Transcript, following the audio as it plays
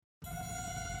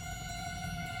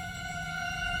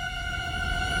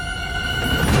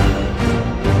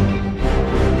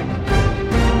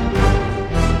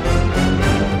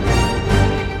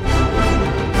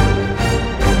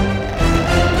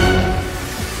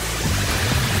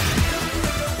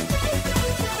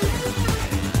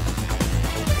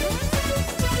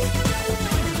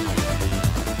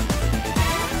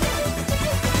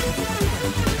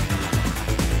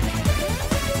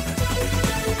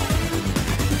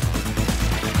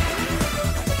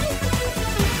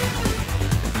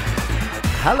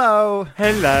Hello.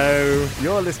 Hello.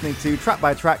 You're listening to Track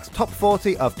by Track's Top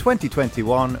 40 of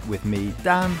 2021 with me,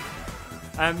 Dan.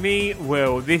 And me,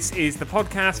 Will. This is the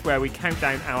podcast where we count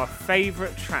down our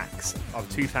favourite tracks of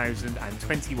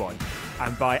 2021.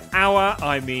 And by our,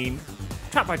 I mean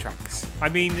Track by Tracks. I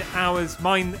mean ours,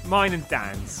 mine and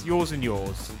Dan's, yours and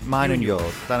yours. Mine and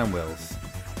yours, Dan and Will's.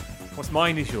 What's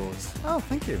mine is yours. Oh,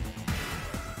 thank you.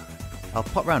 I'll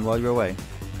pop round while you're away.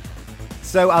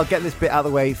 So I'll get this bit out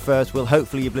of the way first. Will,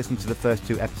 hopefully you've listened to the first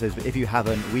two episodes, but if you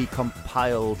haven't, we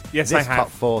compiled this top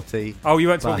 40. Oh, you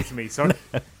weren't talking to me, sorry.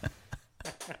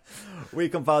 We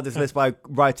compiled this list by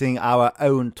writing our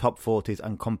own top 40s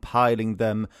and compiling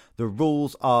them. The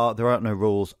rules are, there aren't no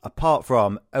rules, apart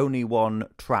from only one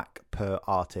track per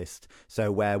artist.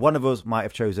 So where one of us might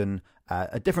have chosen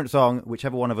a different song,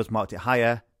 whichever one of us marked it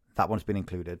higher, that one's been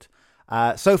included.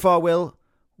 So far, Will,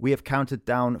 we have counted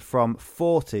down from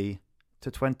 40 to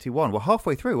 21. We're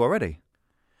halfway through already.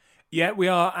 Yeah, we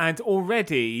are. And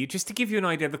already, just to give you an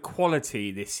idea of the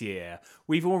quality this year,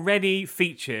 we've already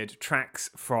featured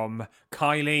tracks from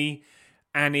Kylie,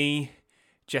 Annie,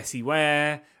 Jessie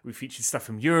Ware. We featured stuff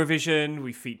from Eurovision.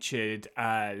 We featured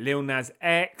Lil Nas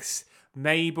X,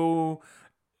 Mabel,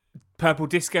 Purple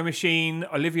Disco Machine,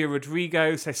 Olivia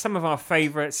Rodrigo. So some of our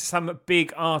favourites, some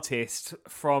big artists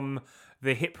from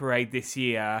the hit parade this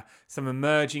year, some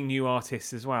emerging new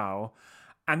artists as well.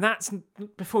 And that's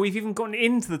before we've even gotten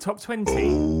into the top 20.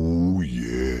 Oh,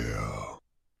 yeah.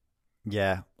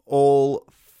 Yeah, all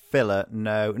filler,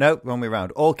 no, wrong way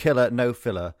around. All killer, no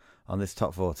filler on this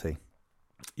top 40.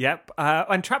 Yep,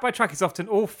 and track by track is often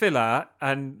all filler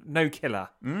and no killer.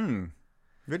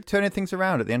 Really turning things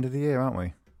around at the end of the year, aren't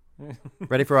we?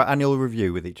 Ready for our annual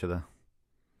review with each other.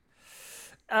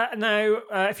 Now,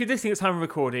 if you're listening at the time of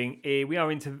recording, we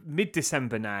are into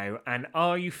mid-December now, and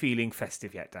are you feeling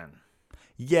festive yet, Dan?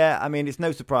 Yeah, I mean, it's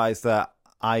no surprise that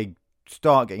I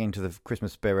start getting into the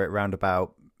Christmas spirit around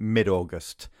about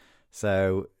mid-August.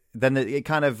 So then it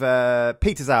kind of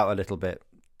peters out a little bit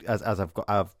as I've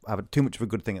had too much of a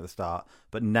good thing at the start.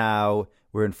 But now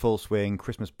we're in full swing.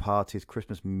 Christmas parties,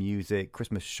 Christmas music,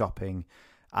 Christmas shopping.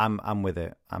 I'm with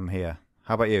it. I'm here.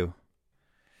 How about you?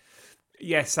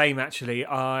 Yeah, same actually.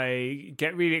 I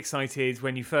get really excited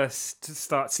when you first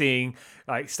start seeing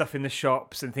like stuff in the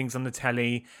shops and things on the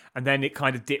telly, and then it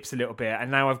kind of dips a little bit.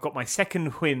 And now I've got my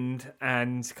second wind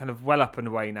and kind of well up and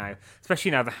away now.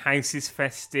 Especially now the house is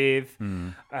festive.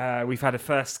 We've had a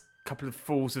first couple of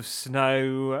falls of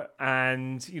snow,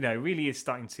 and really is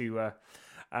starting to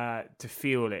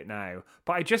feel it now.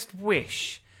 But I just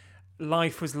wish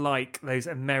life was like those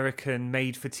American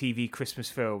made-for-TV Christmas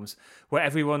films where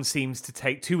everyone seems to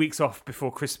take 2 weeks off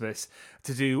before Christmas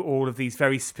to do all of these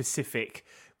very specific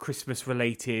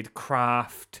Christmas-related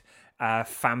craft,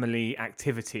 family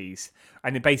activities.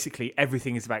 And basically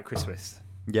everything is about Christmas.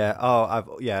 Yeah,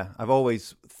 I've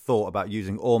always thought about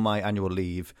using all my annual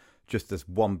leave just as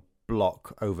one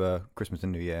block over Christmas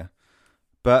and New Year.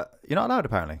 But you're not allowed,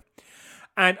 apparently.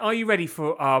 And are you ready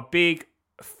for our big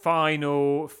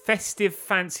final festive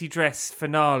fancy dress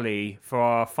finale for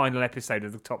our final episode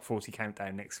of the Top 40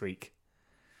 Countdown next week?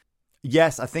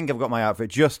 Yes, I think I've got my outfit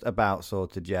just about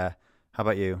sorted, yeah. How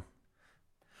about you?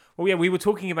 Well, yeah, we were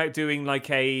talking about doing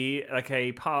like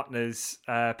a partners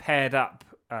paired up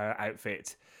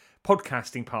outfit,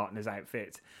 podcasting partners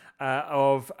outfit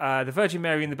of the Virgin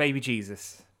Mary and the baby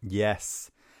Jesus.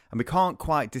 Yes. And we can't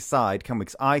quite decide, can we?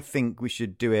 Because I think we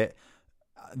should do it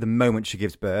the moment she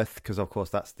gives birth, because of course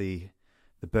that's the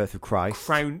birth of Christ.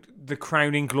 The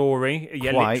crowning glory.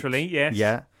 Yeah, Quite. Literally, yes.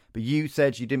 Yeah. But you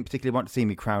said you didn't particularly want to see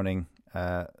me crowning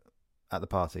at the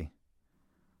party.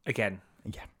 Again.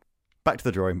 Yeah. Back to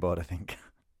the drawing board, I think.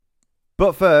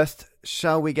 But first,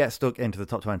 shall we get stuck into the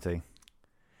top 20?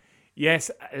 Yes,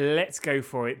 let's go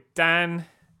for it. Dan,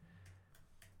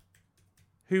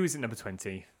 who is at number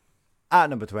 20? At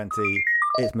number 20,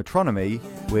 it's Metronomy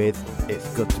with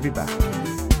It's Good to Be Back.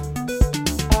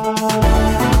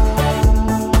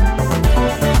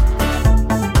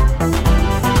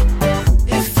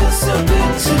 It feels so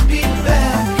good to be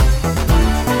back,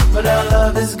 but our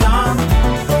love is gone.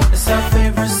 It's our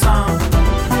favorite song,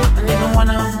 and even when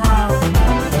I'm wrong,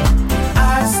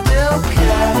 I still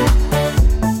care.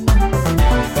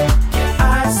 Yeah,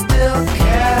 I still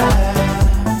care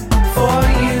for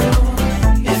you.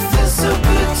 It feels so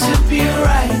good to be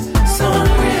right, so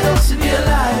unreal to be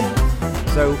alive.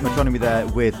 So, Metronomy there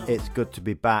with It's Good to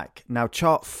Be Back. Now,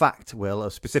 chart fact, Will,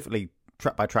 or specifically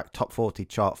track by track top 40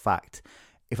 chart fact.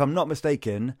 If I'm not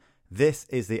mistaken, this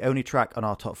is the only track on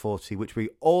our top 40 which we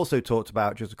also talked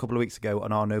about just a couple of weeks ago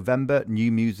on our November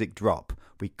New Music Drop.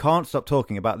 We can't stop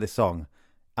talking about this song,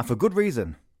 and for good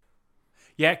reason.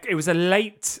 Yeah, it was a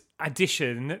late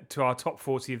addition to our top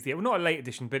 40 of the year. Well, not a late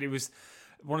addition, but it's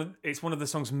one of the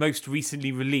songs most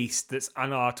recently released that's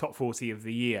on our top 40 of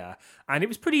the year. And it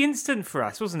was pretty instant for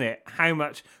us, wasn't it? How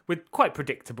much, we're quite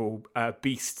predictable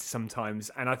beasts sometimes.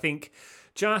 And I think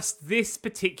just this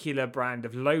particular brand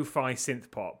of lo-fi synth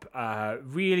pop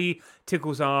really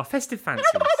tickles our festive fancies.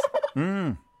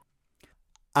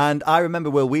 And I remember,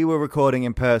 Will, we were recording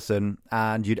in person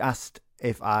and you'd asked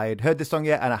if I'd heard this song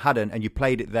yet, and I hadn't, and you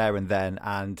played it there and then,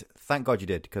 and thank God you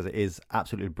did, because it is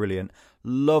absolutely brilliant.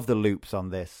 Love the loops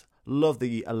on this. Love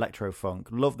the electro funk.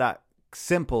 Love that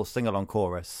simple sing-along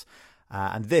chorus.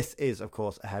 And this is, of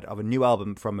course, ahead of a new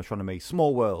album from Metronomy,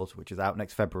 Small World, which is out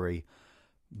next February.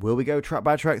 Will we go track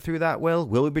by track through that, Will?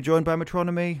 Will we be joined by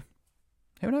Metronomy?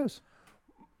 Who knows?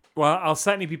 Well, I'll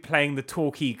certainly be playing the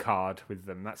Torquay card with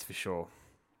them, that's for sure.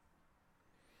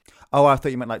 Oh, I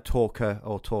thought you meant like Talker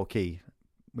or Torquay.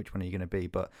 Which one are you going to be?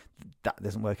 But that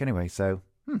doesn't work anyway. So,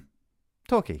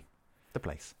 Torquay, the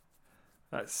place.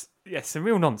 That's some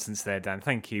real nonsense there, Dan.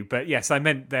 Thank you. But yes, I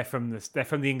meant they're from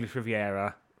the English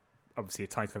Riviera, obviously a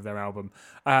title of their album.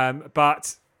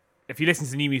 But if you listen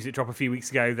to the new music drop a few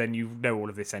weeks ago, then you know all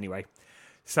of this anyway.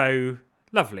 So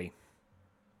lovely.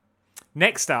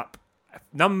 Next up,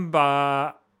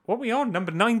 number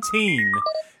 19.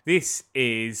 This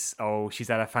is she's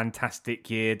had a fantastic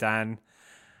year, Dan.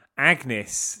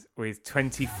 Agnes with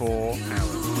 24 Hours.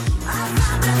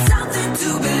 Something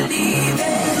to believe in.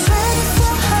 24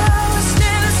 hours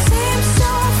never seems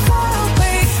so far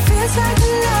away. Feels like a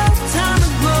lifetime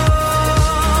ago.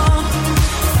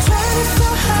 24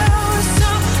 hours,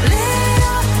 so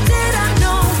little did I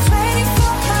know.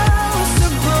 24 hours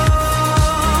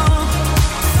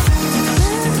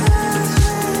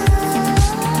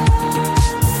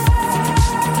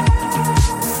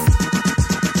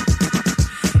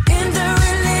in the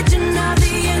religion of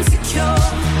the insecure.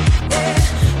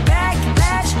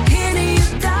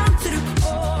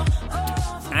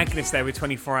 Agnes there with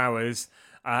 24 Hours.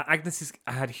 Agnes has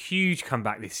had a huge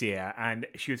comeback this year, and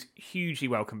she was hugely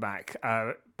welcome back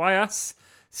by us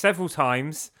several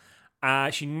times.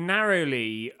 She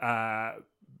narrowly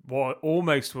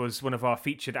almost was one of our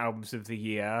featured albums of the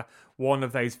year, one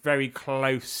of those very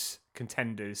close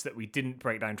contenders that we didn't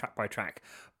break down track by track,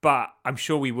 but I'm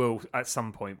sure we will at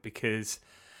some point, because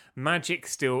Magic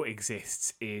Still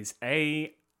Exists is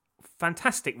a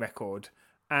fantastic record,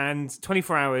 and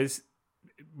 24 Hours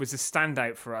was a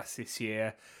standout for us this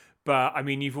year. But I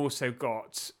mean, you've also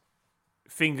got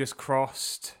Fingers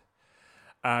Crossed,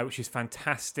 which is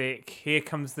fantastic. Here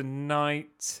Comes the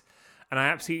Night, and I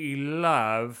absolutely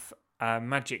love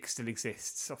Magic Still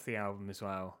Exists off the album as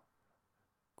well.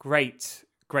 Great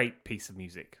piece of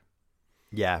music.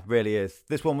 Yeah, really is.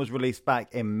 This one was released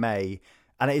back in May,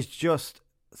 and it is just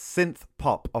synth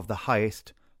pop of the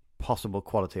highest possible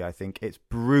quality, I think. It's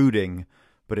brooding,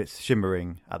 but it's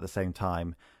shimmering at the same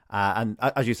time. And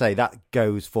as you say, that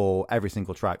goes for every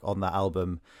single track on that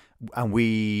album. And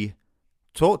we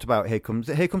talked about Here Comes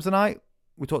the Night.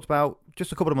 We talked about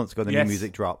just a couple of months ago, the new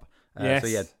music drop. Yes. So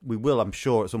yeah, we will, I'm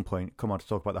sure, at some point come on to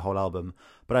talk about the whole album.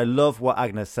 But I love what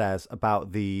Agnes says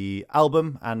about the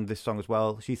album and this song as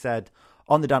well. She said,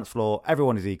 on the dance floor,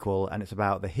 everyone is equal, and it's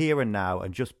about the here and now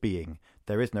and just being.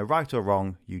 There is no right or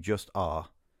wrong, you just are.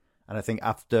 And I think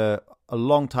after a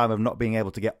long time of not being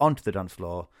able to get onto the dance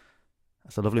floor,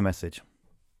 that's a lovely message.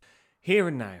 Here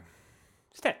and Now.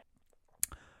 Step.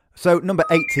 So number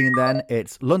 18 then,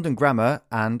 it's London Grammar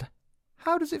and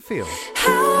How Does It Feel?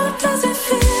 How does it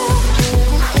feel?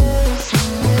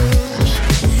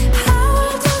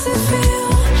 How does it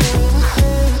feel?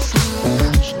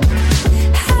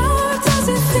 How does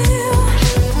it feel?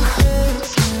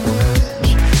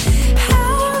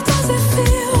 How does it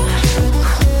feel?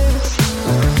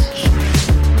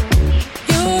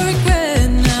 You regret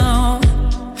now.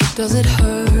 Does it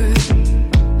hurt?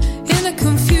 In the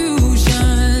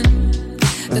confusion,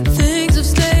 the things have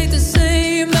stayed the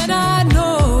same, and I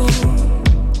know.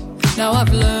 Now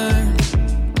I've learned.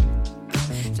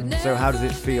 So How Does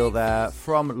It Feel there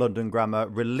from London Grammar,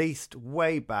 released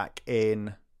way back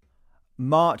in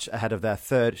March ahead of their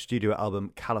third studio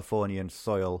album, Californian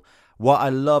Soil. What I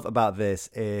love about this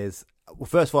is, well,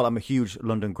 first of all, I'm a huge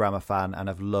London Grammar fan, and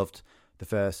I've loved the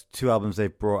first two albums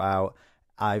they've brought out.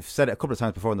 I've said it a couple of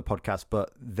times before on the podcast,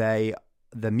 but the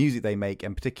music they make,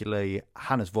 and particularly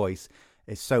Hannah's voice,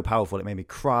 is so powerful. It made me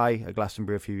cry at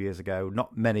Glastonbury a few years ago.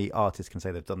 Not many artists can say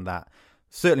they've done that.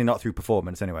 Certainly not through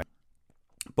performance, anyway.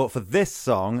 But for this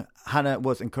song, Hannah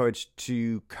was encouraged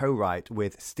to co-write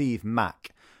with Steve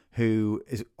Mack, who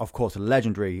is, of course, a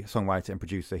legendary songwriter and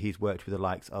producer. He's worked with the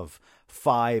likes of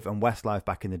Five and Westlife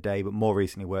back in the day, but more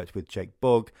recently worked with Jake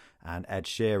Bugg and Ed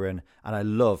Sheeran. And I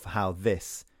love how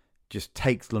this just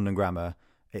takes London Grammar.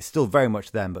 It's still very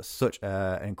much them, but such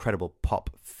an incredible pop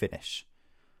finish.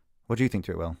 What do you think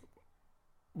to it, Will?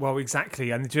 Well,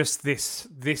 exactly, and just this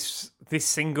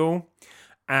single,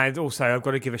 and also I've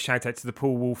got to give a shout out to the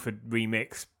Paul Woolford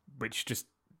remix, which just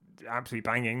absolutely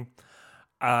banging,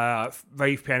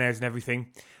 rave pianos and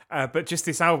everything. But just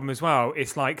this album as well,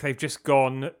 it's like they've just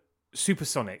gone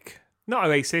supersonic, not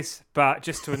Oasis, but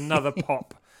just to another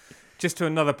pop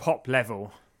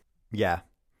level. Yeah.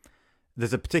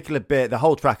 There's a particular bit, the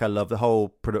whole track I love, the whole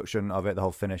production of it, the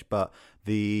whole finish, but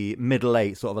the middle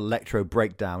eight sort of electro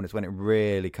breakdown is when it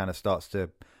really kind of starts to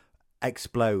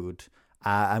explode.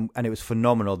 And it was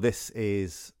phenomenal. This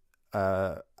is,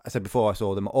 I said before I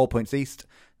saw them at All Points East.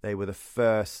 They were the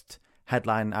first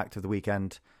headline act of the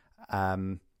weekend.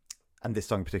 And this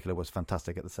song in particular was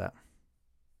fantastic at the set.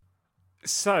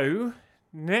 So,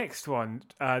 next one.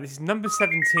 This is number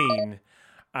 17.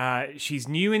 She's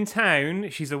new in town.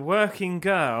 She's a working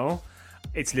girl.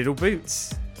 It's Little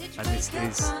Boots. And this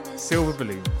is Silver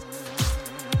Balloon.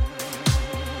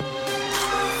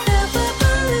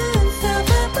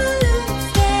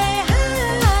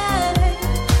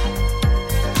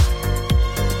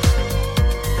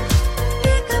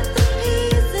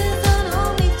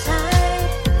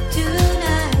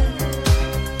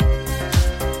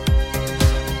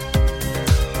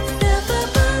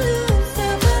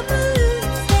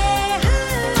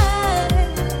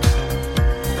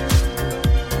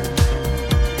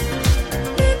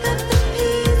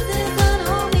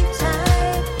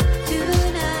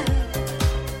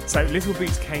 So Little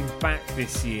Boots came back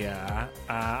this year,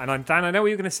 and Dan, I know what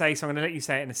you're going to say, so I'm going to let you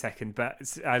say it in a second, but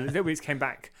Little Boots came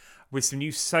back with some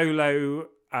new solo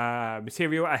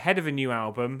material ahead of a new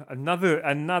album. Another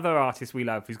artist we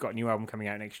love who's got a new album coming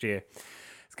out next year.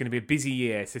 It's going to be a busy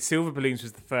year. So Silver Balloons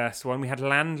was the first one. We had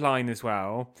Landline as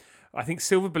well. I think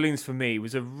Silver Balloons for me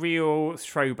was a real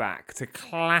throwback to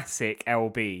classic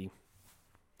LB.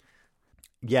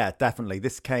 Yeah, definitely.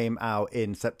 This came out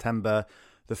in September.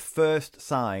 The first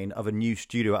sign of a new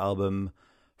studio album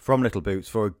from Little Boots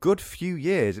for a good few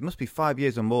years. It must be 5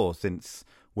 years or more since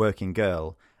Working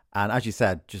Girl. And as you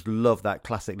said, just love that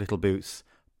classic Little Boots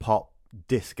pop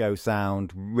disco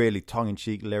sound, really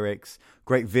tongue-in-cheek lyrics,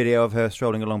 great video of her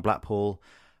strolling along Blackpool.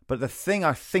 But the thing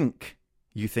I think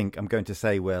you think I'm going to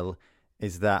say, Will,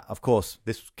 is that, of course,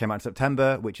 this came out in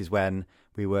September, which is when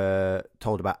we were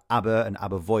told about ABBA and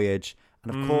ABBA Voyage.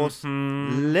 And of course,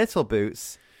 Little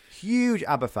Boots, huge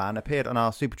ABBA fan, appeared on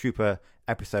our Super Trooper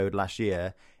episode last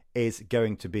year, is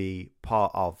going to be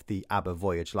part of the ABBA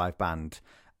Voyage live band.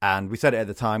 And we said it at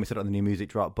the time, we said it on the new music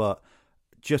drop, but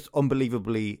just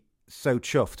unbelievably so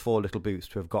chuffed for Little Boots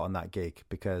to have gotten that gig,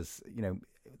 because, you know,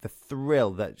 the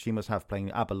thrill that she must have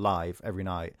playing ABBA live every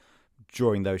night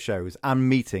during those shows and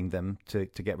meeting them to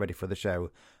get ready for the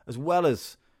show, as well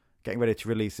as getting ready to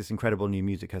release this incredible new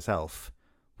music herself.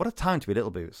 What a time to be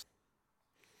Little Boots.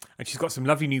 And she's got some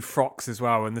lovely new frocks as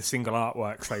well in the single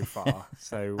artwork so far.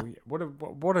 So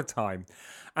what a time.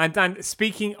 And Dan,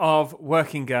 speaking of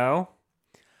Working Girl,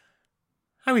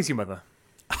 how is your mother?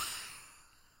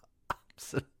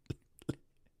 Absolutely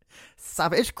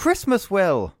savage. It's Christmas,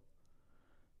 Will.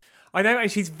 I know,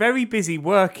 and she's very busy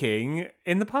working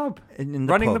in the pub. In the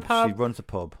running pub. the pub. She runs a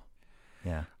pub.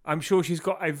 Yeah. I'm sure she's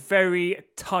got a very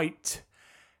tight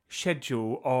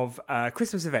schedule of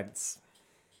Christmas events.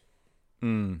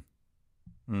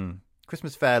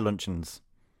 Christmas fair luncheons.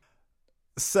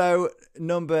 So,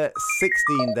 number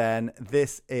 16 then.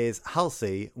 This is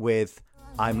Halsey with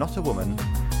I'm Not a Woman,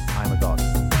 I'm a God.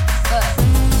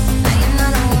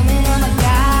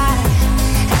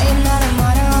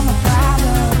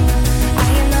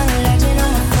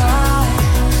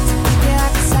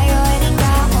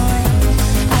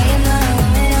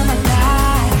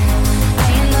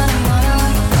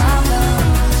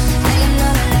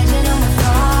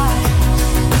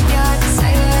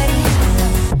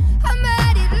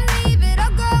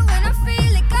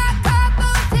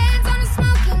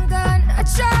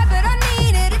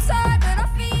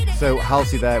 So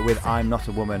Halsey there with I'm Not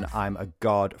a Woman, I'm a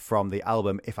God from the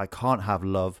album If I Can't Have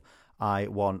Love, I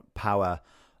Want Power.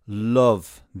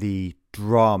 Love the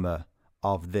drama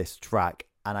of this track,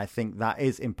 and I think that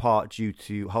is in part due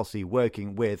to Halsey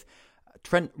working with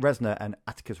Trent Reznor and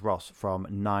Atticus Ross from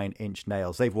Nine Inch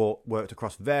Nails. They've worked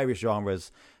across various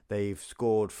genres, they've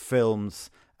scored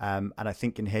films, and I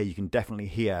think in here you can definitely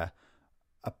hear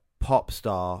a pop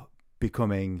star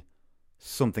becoming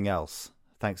something else,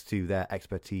 thanks to their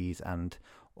expertise and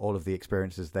all of the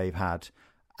experiences they've had.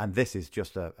 And this is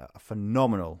just a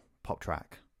phenomenal pop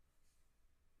track.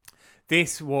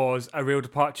 This was a real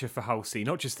departure for Halsey,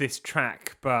 not just this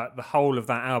track, but the whole of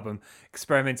that album,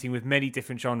 experimenting with many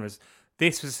different genres.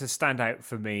 This was a standout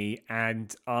for me,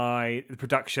 and the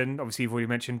production, obviously you've already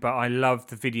mentioned, but I loved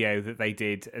the video that they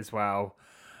did as well.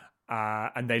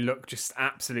 And they look just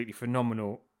absolutely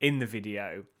phenomenal in the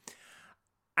video.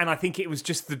 And I think it was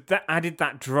just that added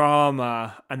that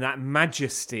drama and that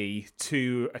majesty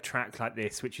to a track like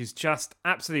this, which is just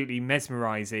absolutely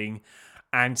mesmerising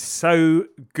and so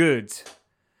good.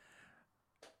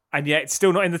 And yet it's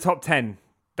still not in the top 10.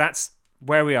 That's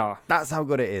where we are. That's how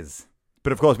good it is.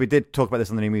 But of course, we did talk about this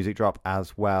on the New Music Drop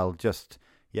as well. Just,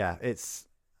 yeah, it's...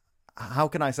 How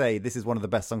can I say this is one of the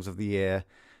best songs of the year?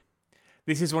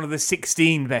 This is one of the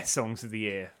 16 best songs of the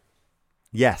year.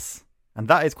 Yes. And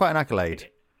that is quite an accolade.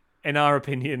 In our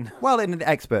opinion. Well, in an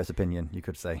expert's opinion, you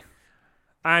could say.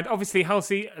 And obviously,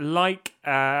 Halsey, like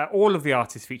all of the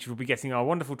artists featured, will be getting our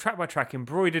wonderful track-by-track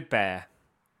embroidered bear.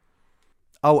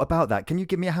 Oh, about that, can you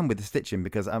give me a hand with the stitching?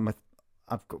 Because I've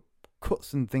got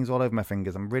cuts and things all over my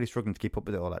fingers. I'm really struggling to keep up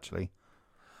with it all, actually.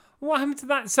 What happened to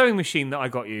that sewing machine that I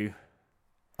got you?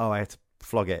 Oh, I had to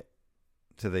flog it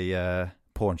to the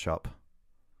pawn shop.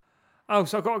 Oh,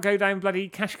 so I've got to go down bloody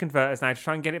cash converters now to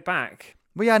try and get it back.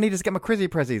 Well, yeah, I need to get my Crizzy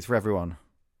Prezzies for everyone.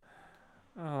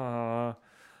 Oh,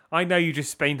 I know you just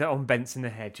spained it on Benson the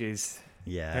Hedges.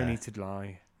 Yeah. No need to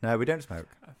lie. No, we don't smoke.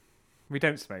 We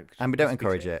don't smoke. And we don't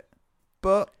encourage it.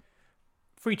 But...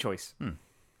 Free choice.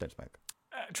 Don't smoke.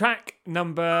 Track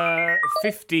number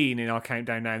 15 in our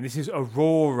countdown now. And this is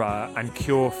Aurora and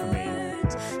Cure for Me.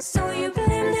 So you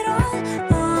blamed it all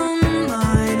on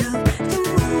mine. The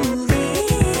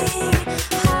movie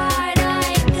hard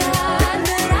I got,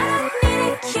 but I don't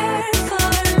need a cure for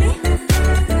me.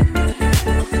 I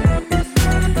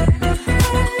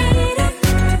don't need it.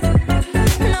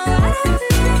 No, I don't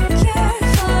need a cure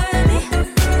for me. I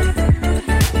don't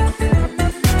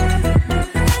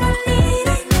need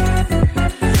it.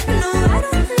 No, I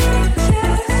don't need a cure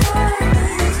for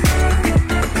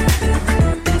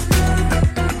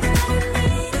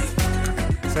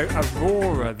me. So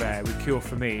Aurora there with Cure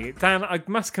for Me. Dan, I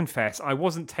must confess, I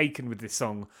wasn't taken with this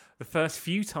song the first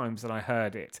few times that I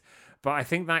heard it. But I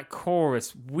think that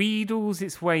chorus wheedles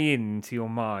its way into your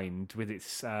mind with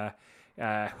its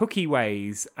hooky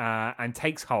ways and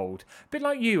takes hold. A bit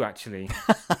like you, actually. Do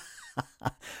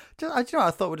you know what?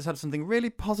 I thought we'd just had something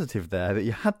really positive there, that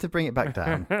you had to bring it back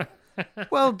down.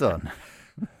 Well done.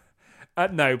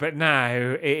 No, but now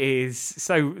it is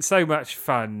so much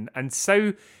fun and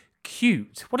so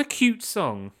cute. What a cute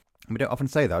song. We don't often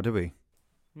say that, do we?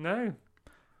 No.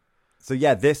 So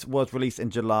yeah, this was released in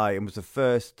July and was the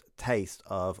first taste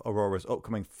of Aurora's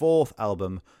upcoming fourth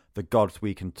album, The Gods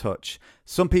We Can Touch.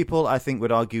 Some people, I think,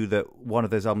 would argue that one of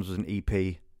those albums was an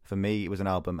EP. For me, it was an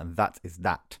album, and that is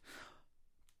that.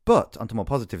 But onto more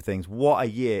positive things, what a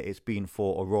year it's been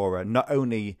for Aurora. Not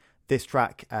only this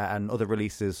track and other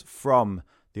releases from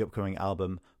the upcoming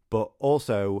album, but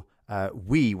also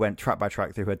we went track by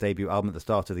track through her debut album at the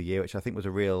start of the year, which I think was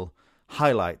a real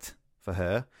highlight for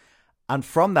her. And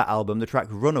from that album, the track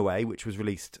Runaway, which was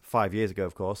released 5 years ago,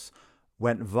 of course,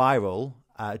 went viral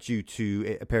due to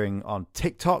it appearing on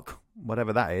TikTok,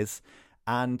 whatever that is,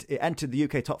 and it entered the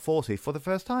UK Top 40 for the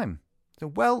first time. So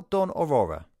well done,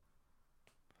 Aurora.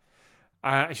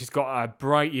 She's got a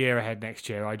bright year ahead next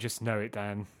year. I just know it,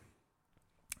 Dan.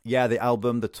 Yeah, the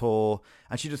album, the tour,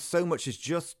 and she does so much. She's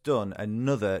just done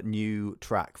another new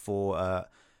track for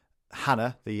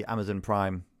Hannah, the Amazon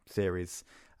Prime series.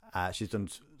 She's done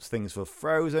things for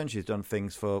Frozen. She's done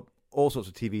things for all sorts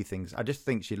of TV things. I just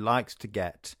think she likes to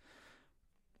get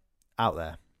out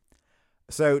there.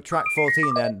 So track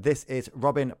 14 then, this is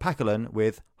Robin Packerland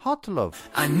with Hard to Love.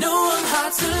 I know I'm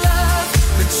hard to love,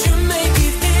 but you make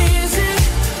it easy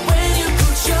when you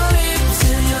put your lips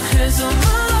and your hands on my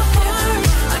heart.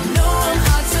 I know I'm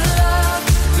hard to love,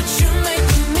 but you make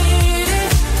me need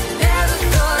it. Never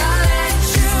thought I'd let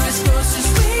you as close as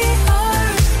we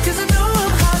are, 'cause I know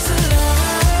I'm hard to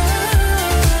love.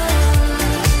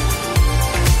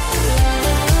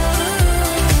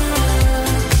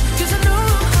 'Cause I know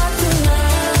I'm hard to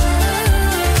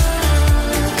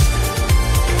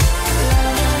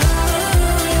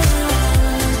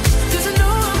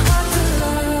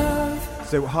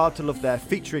So Hard to Love there,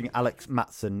 featuring Alex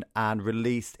Matson and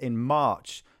released in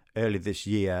March early this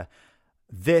year.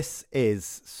 This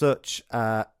is such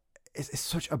it's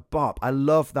such a bop. I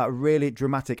love that really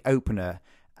dramatic opener.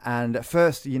 And at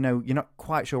first, you know, you're not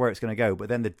quite sure where it's going to go, but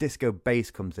then the disco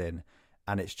bass comes in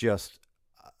and it's just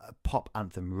a pop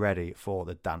anthem ready for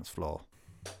the dance floor.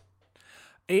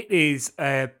 It is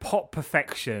pop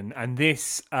perfection, and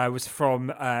this was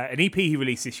from an EP he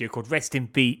released this year called Rest in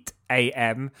Beat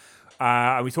AM.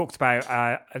 And we talked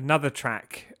about another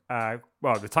track,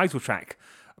 the title track,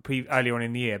 earlier on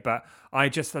in the year. But I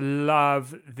just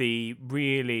love the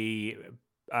really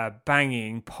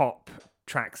banging pop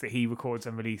tracks that he records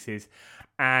and releases.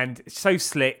 And it's so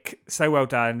slick, so well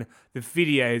done. The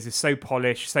videos are so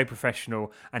polished, so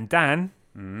professional. And Dan...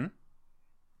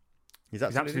 He's He's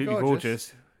absolutely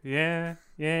gorgeous. Yeah,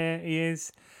 he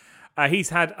is. He's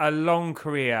had a long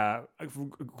career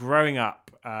growing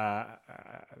up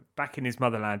back in his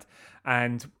motherland,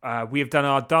 and we have done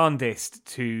our darndest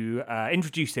to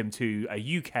introduce him to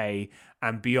a UK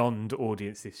and beyond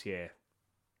audience this year.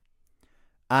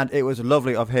 And it was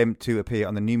lovely of him to appear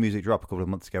on the New Music Drop a couple of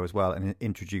months ago as well and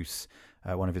introduce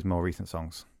one of his more recent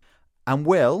songs. And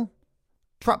Will,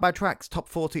 Track by Track's Top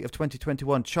 40 of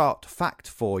 2021 chart fact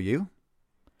for you.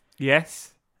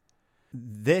 Yes.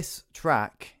 This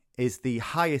track is the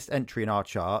highest entry in our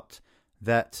chart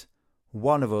that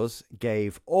one of us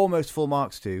gave almost full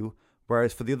marks to,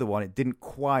 whereas for the other one, it didn't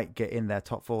quite get in their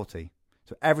top 40.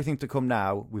 So everything to come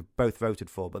now, we've both voted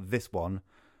for, but this one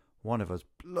of us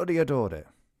bloody adored it.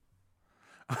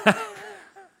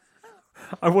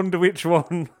 I wonder which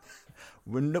one.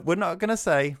 We're not going to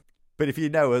say, but if you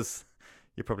know us,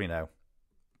 you probably know.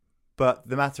 But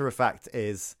the matter of fact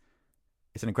is,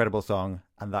 it's an incredible song,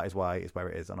 and that is why it's where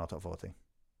it is on our top 40.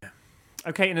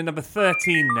 Okay, and at number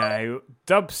 13 now,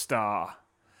 Dubstar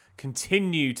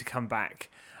continue to come back.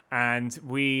 And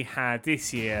we had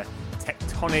this year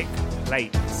Tectonic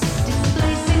Plates.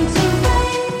 Displacing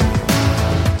terrain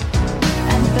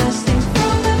and bursting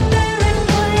from the barren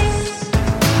place.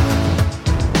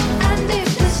 And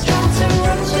if the strata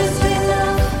ruptures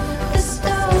enough, the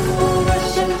stone will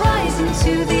rush and rise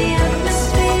into the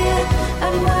atmosphere.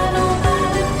 And when all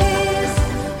that appears,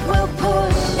 we'll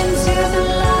push into the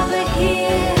lava here.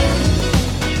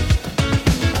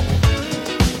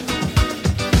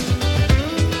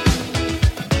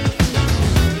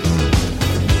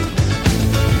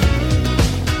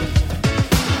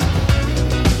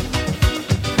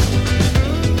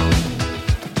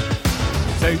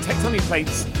 So Tectonic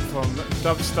Plates from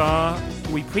Dubstar.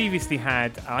 We previously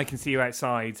had I Can See You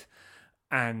Outside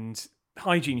and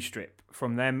Hygiene Strip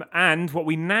from them. And what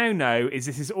we now know is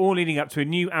this is all leading up to a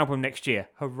new album next year,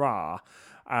 Hurrah,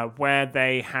 where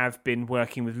they have been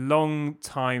working with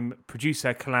long-time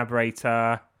producer,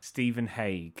 collaborator Stephen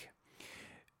Hague.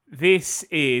 This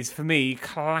is, for me,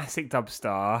 classic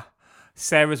Dubstar.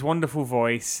 Sarah's wonderful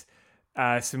voice,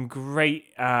 some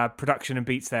great production and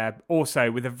beats there.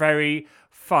 Also, with a very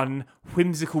fun,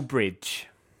 whimsical bridge.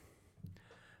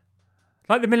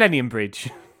 Like the Millennium Bridge.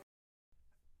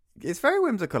 It's very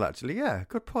whimsical, actually. Yeah,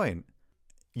 good point.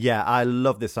 Yeah, I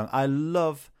love this song. I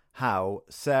love how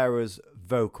Sarah's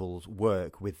vocals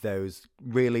work with those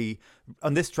really,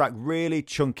 on this track, really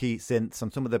chunky synths.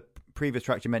 On some of the previous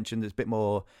tracks you mentioned, there's a bit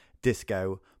more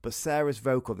disco. But Sarah's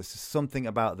vocal, there's something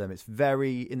about them. It's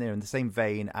very in the same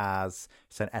vein as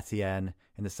Saint Etienne,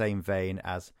 in the same vein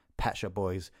as Pet Shop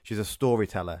Boys. She's a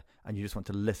storyteller, and you just want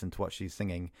to listen to what she's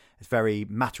singing. It's very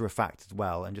matter of fact as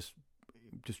well, and just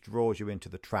draws you into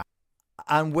the track.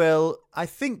 And Will, I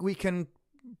think we can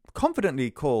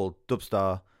confidently call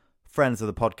Dubstar friends of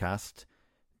the podcast.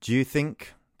 Do you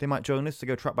think they might join us to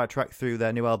go track by track through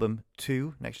their new album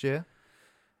 2 next year?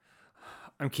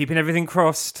 I'm keeping everything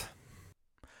crossed.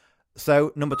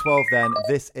 So, number 12 then,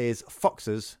 this is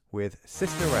Foxes with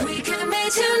Sister Ray. We can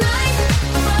make tonight,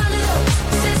 follow,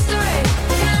 Sister Ray.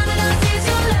 Canada is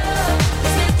your love.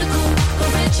 It's mythical,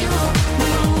 habitual.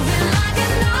 We're moving like a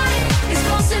knife. It's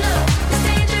close enough, it's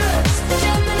dangerous.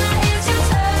 Gemini is your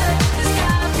turn. There's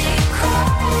gotta be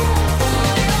crime.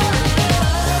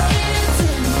 It's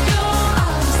in your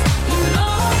arms. You know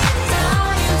I'm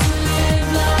dying to live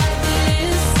like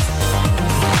this.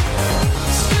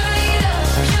 Straight up,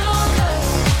 pure cut.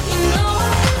 You know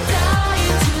I'm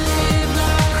dying to live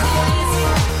like this.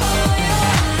 Oh yeah,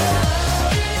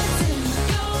 it's in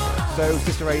your arms. So,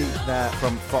 Sister Ray there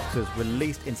from Foxes,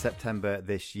 released in September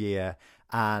this year,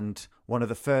 and one of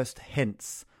the first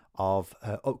hints of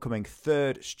her upcoming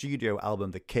third studio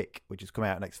album, The Kick, which is coming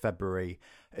out next February.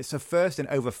 It's her first in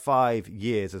over 5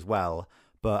 years as well,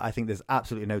 but I think there's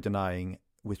absolutely no denying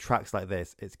with tracks like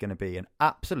this, it's going to be an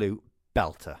absolute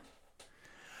belter.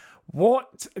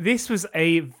 This was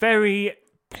a very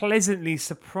pleasantly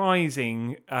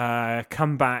surprising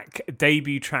comeback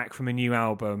debut track from a new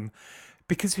album,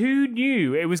 because who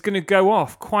knew it was going to go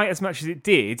off quite as much as it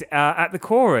did at the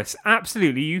chorus?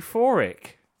 Absolutely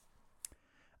euphoric.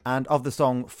 And of the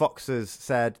song, Foxes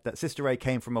said that Sister Ray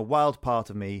came from a wild part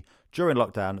of me, during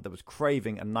lockdown that was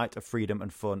craving a night of freedom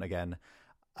and fun again,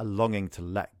 a longing to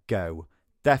let go.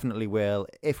 Definitely will.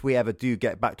 If we ever do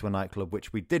get back to a nightclub,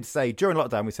 which we did say during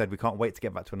lockdown, we said we can't wait to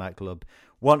get back to a nightclub.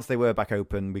 Once they were back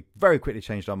open, we very quickly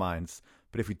changed our minds.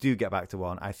 But if we do get back to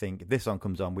one, I think if this song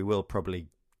comes on, we will probably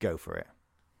go for it.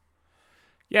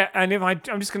 Yeah, and if I'm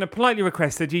just going to politely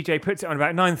request the DJ puts it on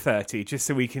about 9:30, just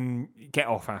so we can get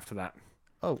off after that.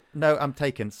 Oh, no, I'm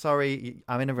taken. Sorry,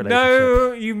 I'm in a relationship.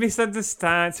 No, you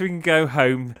misunderstand, so we can go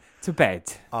home to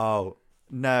bed. Oh,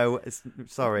 no,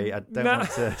 sorry, I don't want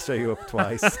to show you up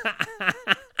twice.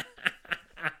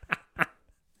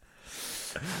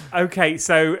 Okay,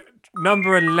 so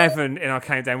number 11 in our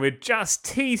countdown. We're just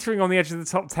teetering on the edge of the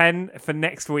top 10 for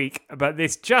next week, but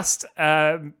this just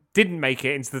didn't make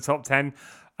it into the top 10,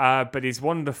 but is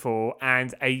wonderful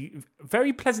and a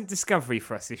very pleasant discovery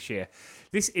for us this year.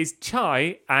 This is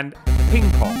Chai and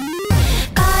Ping Pong.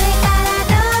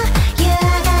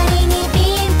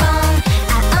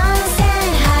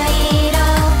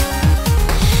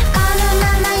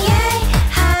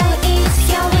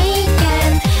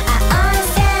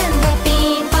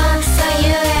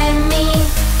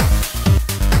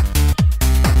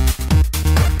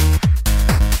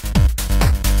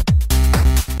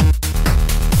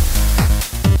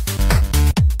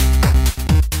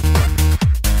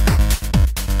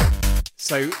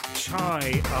 So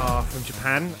Chai are from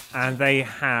Japan, and they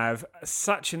have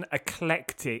such an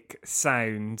eclectic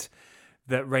sound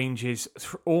that ranges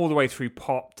all the way through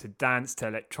pop to dance to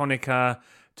electronica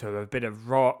to a bit of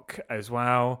rock as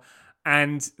well.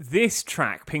 And this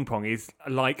track, Ping Pong, is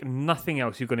like nothing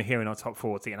else you're going to hear in our top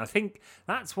 40. And I think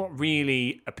that's what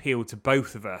really appealed to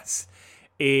both of us,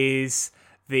 is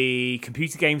the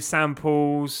computer game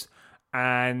samples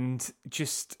and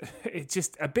it's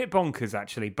just a bit bonkers,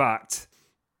 actually, but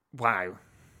wow.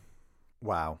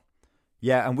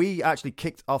 Yeah, and we actually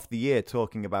kicked off the year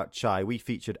talking about Chai. We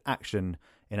featured Action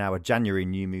in our January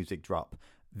new music drop.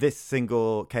 This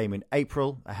single came in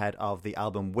April ahead of the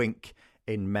album Wink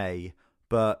in May.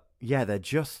 But yeah, they're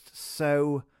just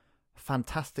so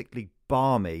fantastically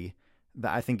balmy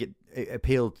that I think it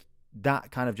appealed,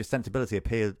 that kind of just sensibility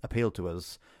appealed to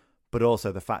us. But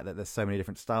also the fact that there's so many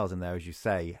different styles in there, as you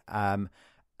say. And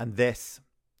this,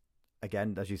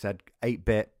 again, as you said,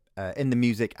 8-bit in the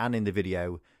music and in the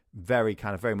video, very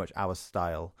much our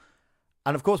style.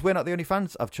 And of course, we're not the only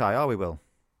fans of Chai, are we, Will?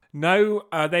 No,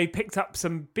 they picked up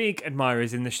some big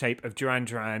admirers in the shape of Duran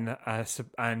Duran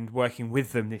and working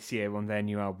with them this year on their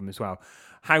new album as well.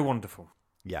 How wonderful.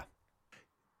 Yeah.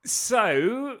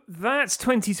 So that's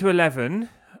 20 to 11.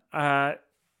 Well,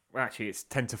 actually, it's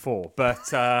 10 to 4. But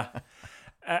so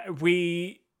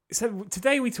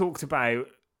today we talked about,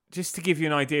 just to give you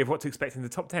an idea of what to expect in the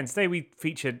top 10, today we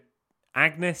featured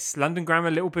Agnes, London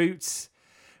Grammar, Little Boots,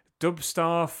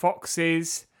 Dubstar,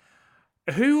 Foxes.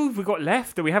 Who have we got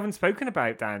left that we haven't spoken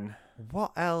about, Dan?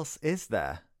 What else is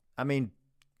there? I mean,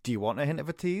 do you want a hint of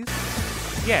a tease?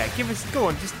 Yeah, go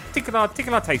on, just tickle our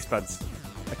taste buds.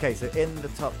 Okay, so in the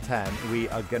top 10, we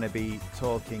are going to be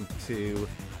talking to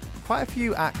quite a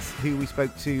few acts who we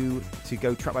spoke to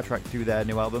go track by track through their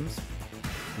new albums.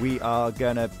 We are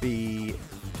going to be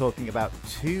talking about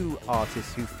 2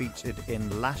 artists who featured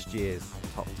in last year's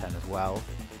top 10 as well.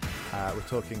 We're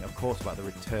talking, of course, about the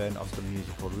return of some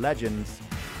musical legends,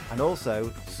 and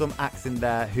also some acts in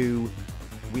there who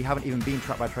we haven't even been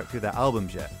track by track through their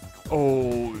albums yet.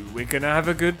 Oh, we're going to have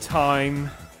a good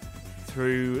time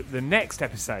through the next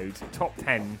episode, top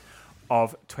 10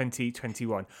 of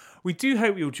 2021. We do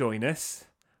hope you'll join us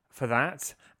for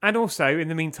that. And also, in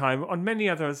the meantime, on many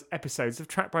other episodes of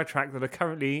Track by Track that are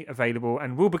currently available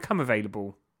and will become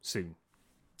available soon.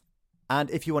 And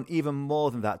if you want even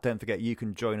more than that, don't forget you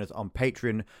can join us on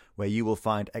Patreon, where you will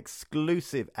find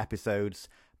exclusive episodes,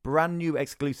 brand new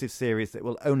exclusive series that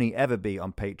will only ever be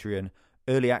on Patreon,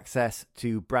 early access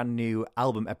to brand new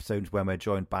album episodes when we're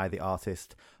joined by the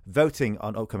artist, voting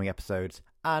on upcoming episodes,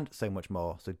 and so much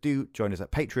more. So do join us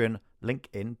at Patreon, link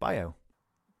in bio.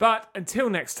 But until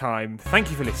next time, thank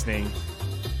you for listening.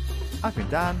 I've been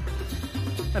Dan.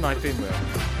 And I've been Will.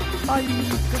 Bye.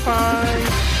 Goodbye.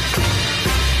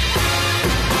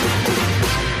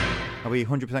 Are we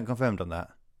 100% confirmed on that?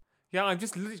 Yeah, I'm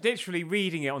just literally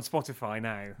reading it on Spotify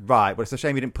now. Right, but it's a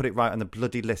shame you didn't put it right on the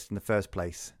bloody list in the first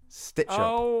place. Stitch up.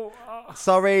 Oh.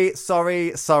 Sorry.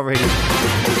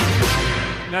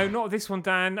 No, not this one,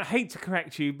 Dan. I hate to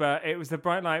correct you, but it was the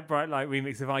Bright Light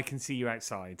remix of I Can See You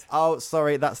Outside. Oh,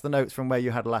 sorry, that's the notes from where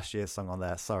you had last year's song on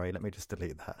there. Sorry, let me just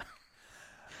delete that.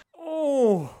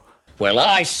 Oh. Well,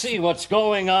 I see what's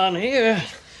going on here.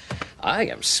 I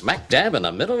am smack dab in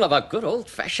the middle of a good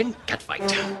old-fashioned catfight.